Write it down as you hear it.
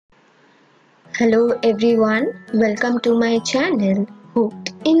Hello everyone, welcome to my channel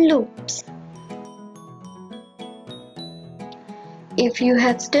Hooked in Loops. If you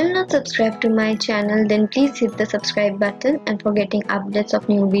have still not subscribed to my channel, then please hit the subscribe button, and for getting updates of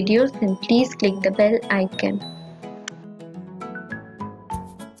new videos then please click the bell icon.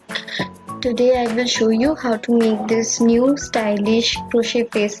 Today I will show you how to make this new stylish crochet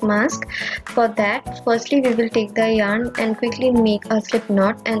face mask. For that, firstly we will take the yarn and quickly make a slip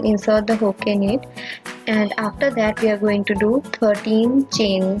knot and insert the hook in it, and after that we are going to do 13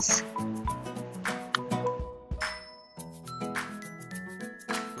 chains.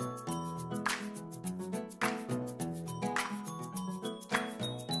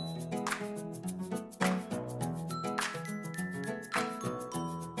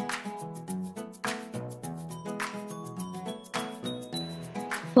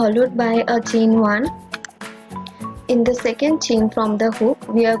 Followed by a chain 1. In the second chain from the hook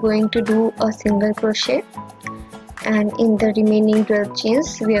we are going to do a single crochet, and in the remaining 12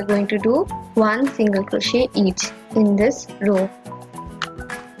 chains we are going to do one single crochet each in this row.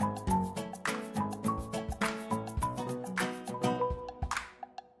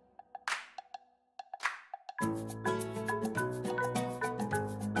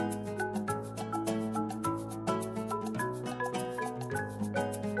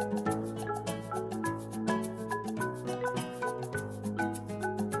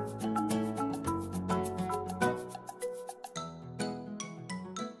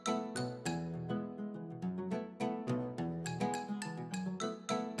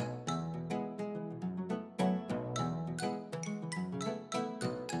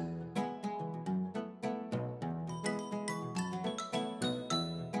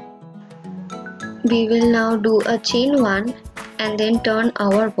 We will now do a chain 1 and then turn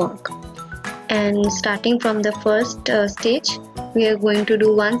our work, and starting from the first stitch we are going to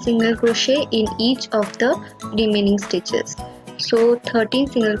do one single crochet in each of the remaining stitches. So 13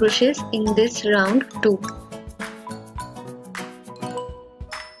 single crochets in this round 2.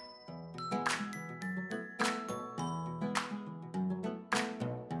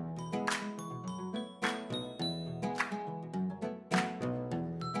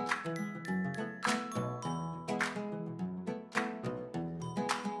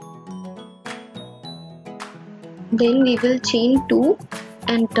 Then we will chain 2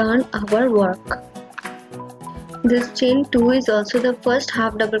 and turn our work. This chain 2 is also the first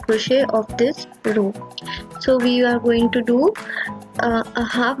half double crochet of this row. So we are going to do a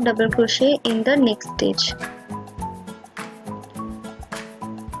half double crochet in the next stitch,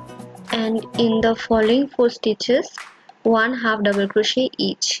 and in the following 4 stitches one half double crochet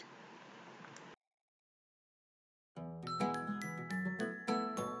each.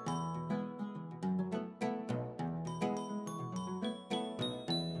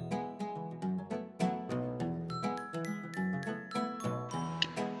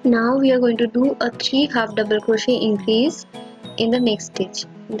 Now we are going to do a 3 half double crochet increase in the next stitch.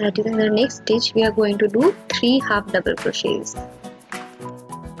 That is, in the next stitch we are going to do 3 half double crochets.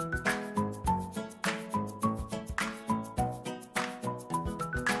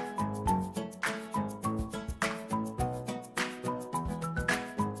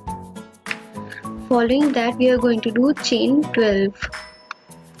 Following that we are going to do chain 12.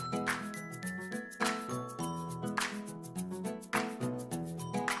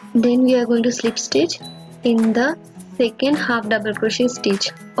 Then we are going to slip stitch in the second half double crochet stitch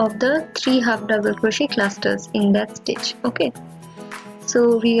of the 3 half double crochet clusters in that stitch. Okay,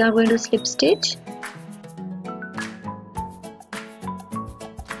 so we are going to slip stitch.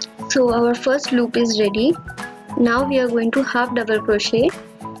 So our first loop is ready. Now we are going to half double crochet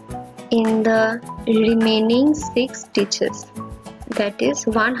in the remaining 6 stitches, that is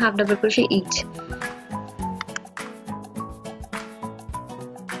one half double crochet each.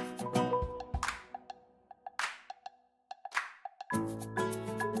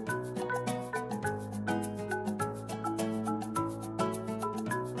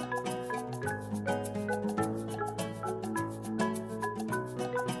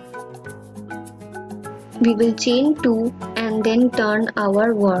 We will chain 2 and then turn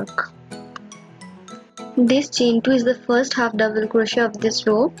our work. This chain 2 is the first half double crochet of this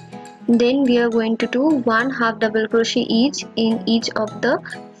row. Then we are going to do one half double crochet each in each of the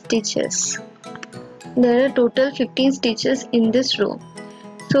stitches. There are total 15 stitches in this row.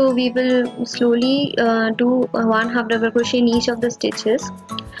 So we will slowly do one half double crochet in each of the stitches.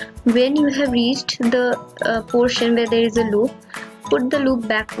 When you have reached the portion where there is a loop, put the loop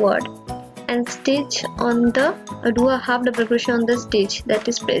backward and stitch on the do a half double crochet on the stitch that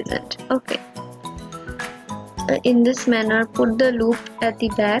is present. Okay, in this manner put the loop at the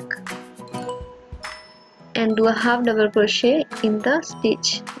back and do a half double crochet in the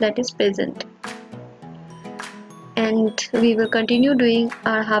stitch that is present, and we will continue doing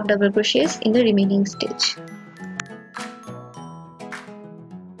our half double crochets in the remaining stitch.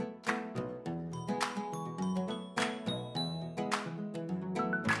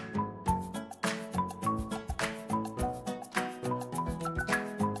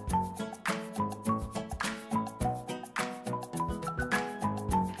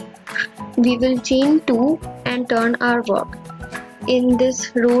 We will chain 2 and turn our work. In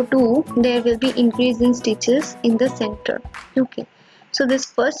this row 2 there will be increase in stitches in the center. Okay, so this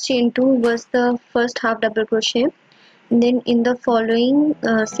first chain 2 was the first half double crochet. Then in the following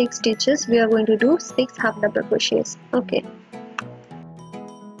 6 stitches we are going to do 6 half double crochets. Okay,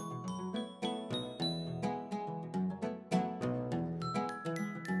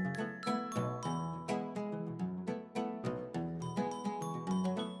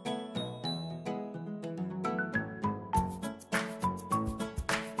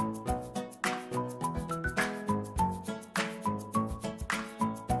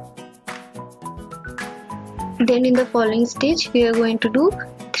 then in the following stitch we are going to do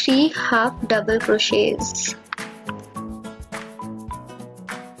 3 half double crochets.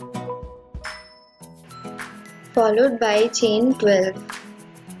 Followed by chain 12.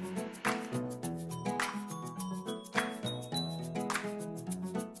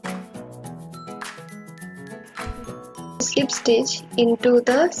 Slip stitch into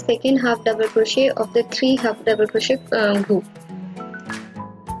the second half double crochet of the 3 half double crochet group.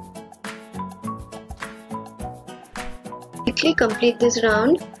 Quickly complete this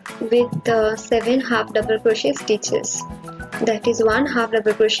round with 7 half double crochet stitches, that is 1 half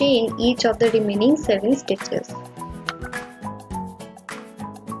double crochet in each of the remaining 7 stitches.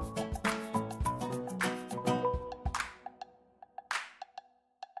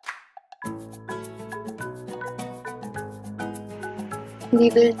 We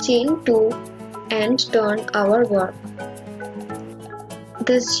will chain 2 and turn our work.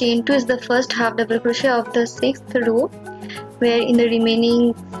 This chain 2 is the first half double crochet of the 6th row, where in the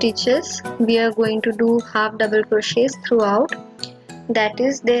remaining stitches we are going to do half double crochets throughout. That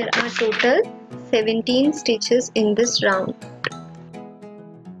is, there are total 17 stitches in this round.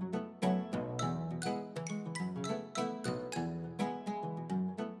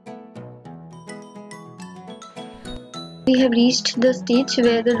 We have reached the stitch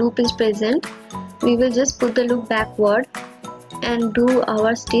where the loop is present. We will just put the loop backward and do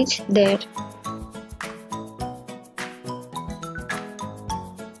our stitch there.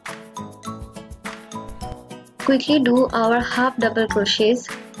 Quickly do our half double crochets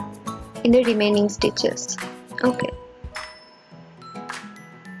in the remaining stitches. Okay.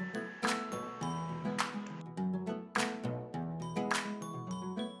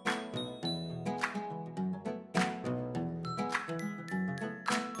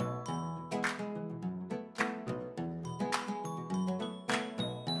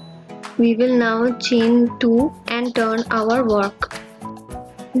 We will now chain 2 and turn our work.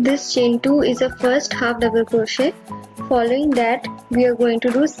 This chain 2 is a first half double crochet. Following that we are going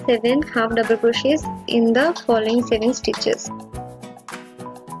to do 7 half double crochets in the following 7 stitches.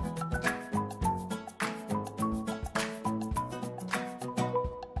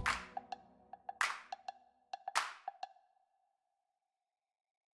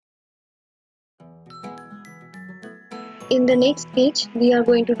 In the next stitch we are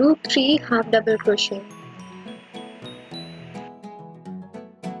going to do 3 half double crochet.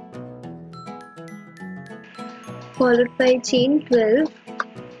 Followed by chain 12.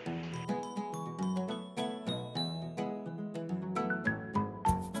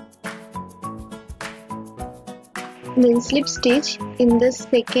 Then slip stitch in the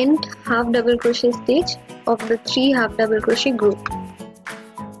second half double crochet stitch of the 3 half double crochet group.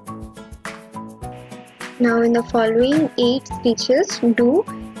 Now in the following 8 stitches do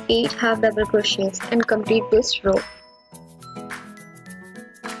 8 half double crochets and complete this row.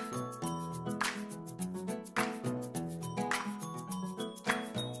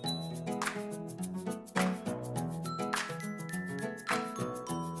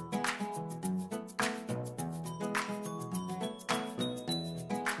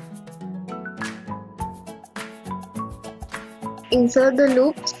 Insert the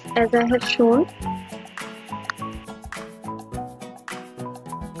loops as I have shown.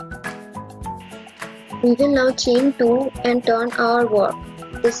 We will now chain 2 and turn our work.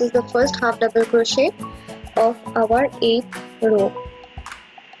 This is the first half double crochet of our 8th row.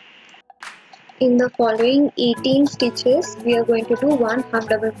 In the following 18 stitches we are going to do 1 half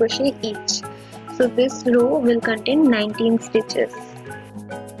double crochet each. So this row will contain 19 stitches.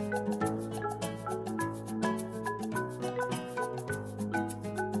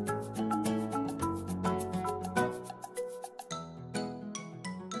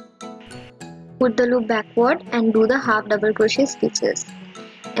 Put the loop backward and do the half double crochet stitches,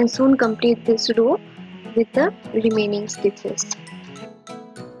 and soon complete this row with the remaining stitches.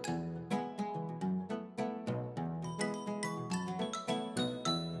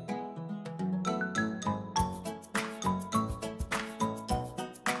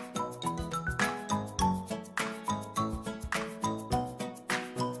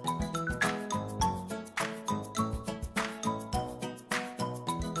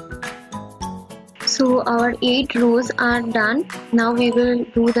 So our 8 rows are done. Now we will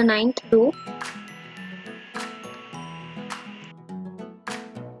do the 9th row.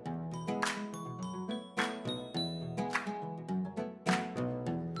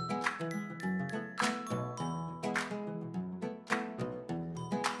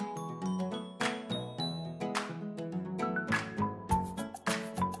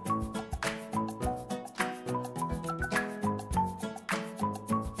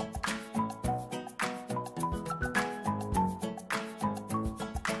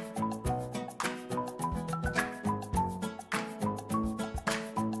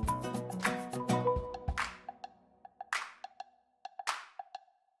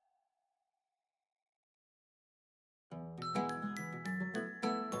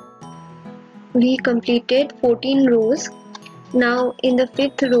 We completed 14 rows. Now in the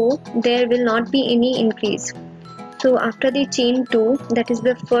 5th row there will not be any increase. So after the chain 2, that is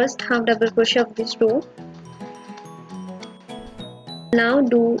the first half double crochet of this row, now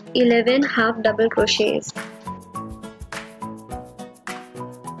do 11 half double crochets.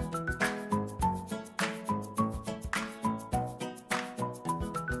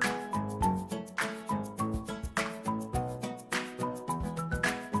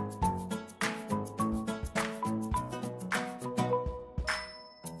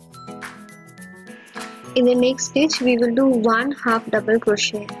 In the next stitch we will do 1 half double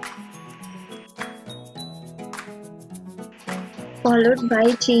crochet, followed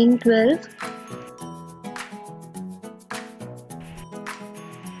by chain 12.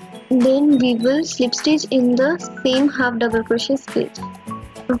 Then we will slip stitch in the same half double crochet stitch.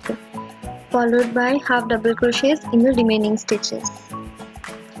 Okay. Followed by half double crochets in the remaining stitches.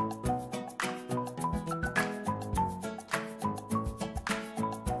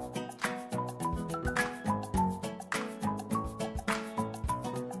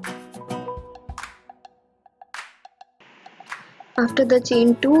 After the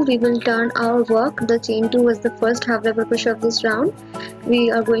chain 2 we will turn our work. The chain 2 was the first half double crochet of this round. We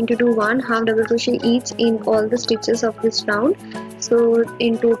are going to do 1 half double crochet each in all the stitches of this round. So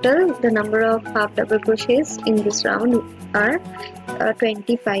in total the number of half double crochets in this round are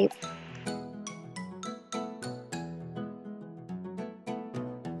 25.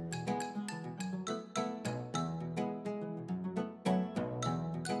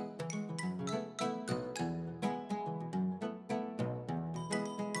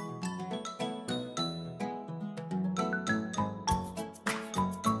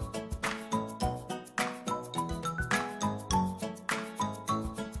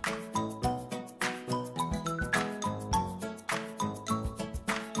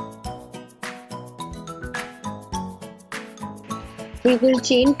 We will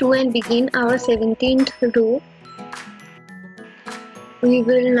chain 2 and begin our 17th row. We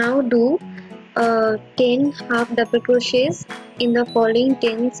will now do 10 half double crochets in the following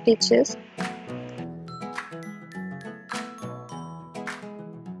 10 stitches.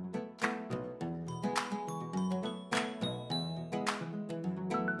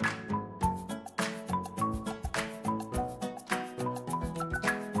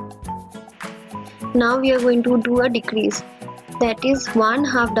 Now we are going to do a decrease, that is 1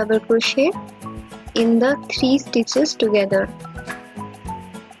 half double crochet in the 3 stitches together.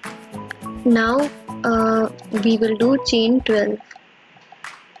 Now we will do chain 12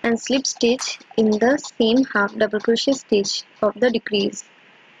 and slip stitch in the same half double crochet stitch of the decrease.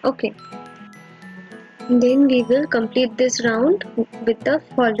 Okay. Then we will complete this round with the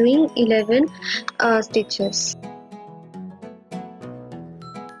following 11 stitches.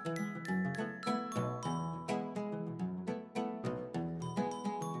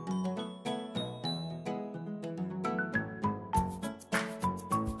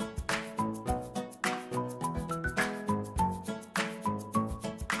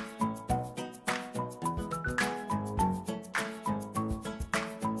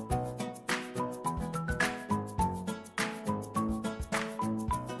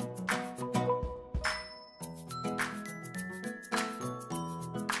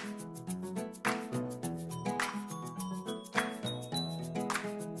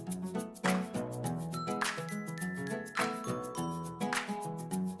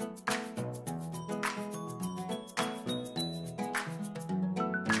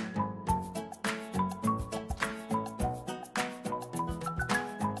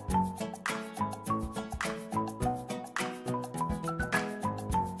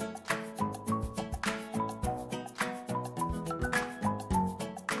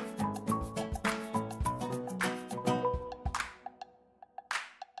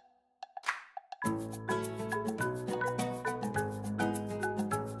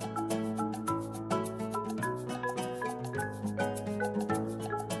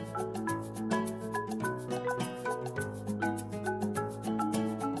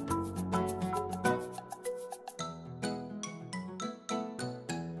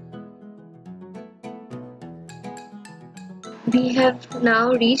 We have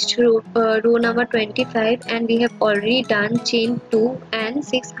now reached row number 25 and we have already done chain 2 and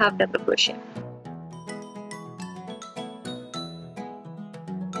 6 half double crochet.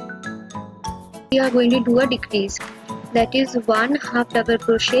 We are going to do a decrease, that is 1 half double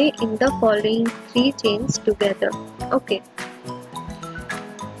crochet in the following 3 chains together. Okay,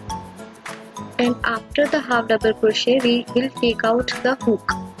 and after the half double crochet we will take out the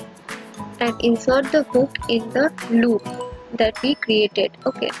hook and insert the hook in the loop that we created.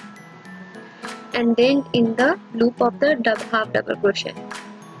 Okay, and then in the loop of the half double crochet,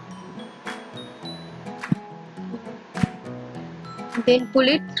 then pull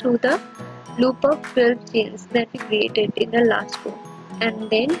it through the loop of 12 chains that we created in the last row, and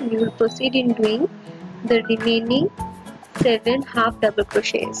then we will proceed in doing the remaining 7 half double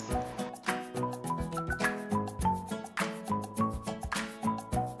crochets.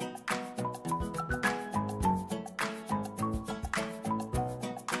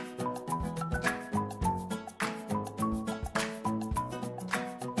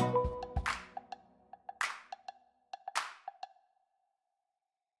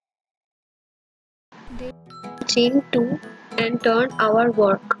 Then chain 2 and turn our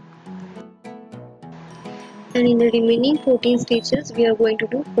work, and in the remaining 14 stitches we are going to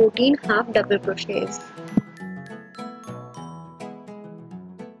do 14 half double crochets.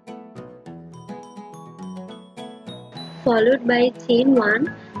 Followed by chain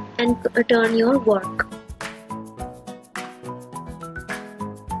 1 and turn your work.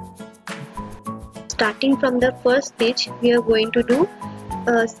 Starting from the first stitch we are going to do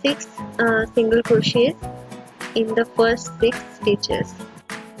 6 single crochets in the first 6 stitches.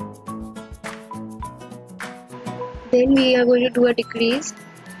 Then we are going to do a decrease,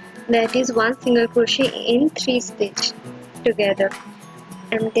 that is 1 single crochet in 3 stitches together,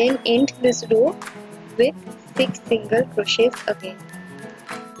 and then end this row with 6 single crochets again.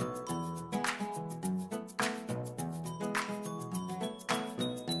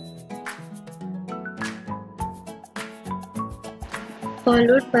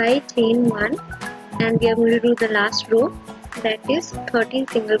 Followed by chain 1, and we are going to do the last row, that is 13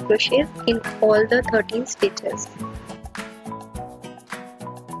 single crochets in all the 13 stitches.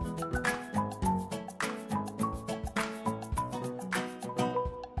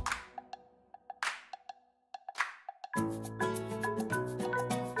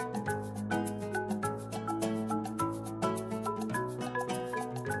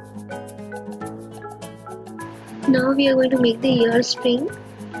 Now we are going to make the ear string.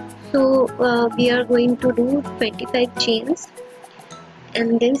 So we are going to do 25 chains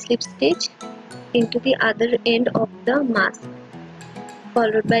and then slip stitch into the other end of the mask,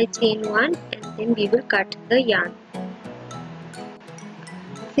 followed by chain 1, and then we will cut the yarn.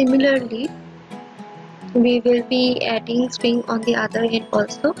 Similarly, we will be adding string on the other end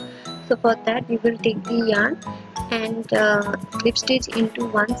also. So for that we will take the yarn and slip stitch into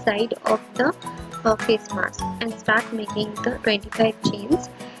one side of the face mask and start making the 25 chains,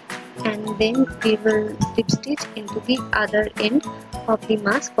 and then we will slip stitch into the other end of the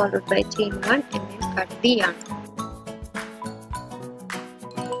mask, followed by chain 1, and then cut the yarn.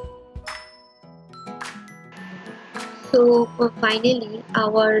 So finally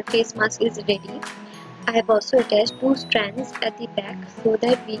our face mask is ready. I have also attached 2 strands at the back so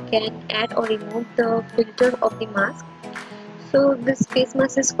that we can add or remove the filter of the mask. So this face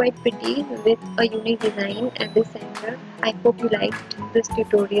mask is quite pretty with a unique design at the center. I hope you liked this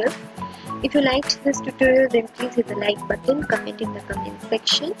tutorial. If you liked this tutorial, then please hit the like button, comment in the comment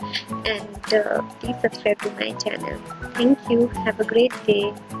section, and please subscribe to my channel. Thank you. Have a great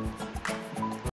day.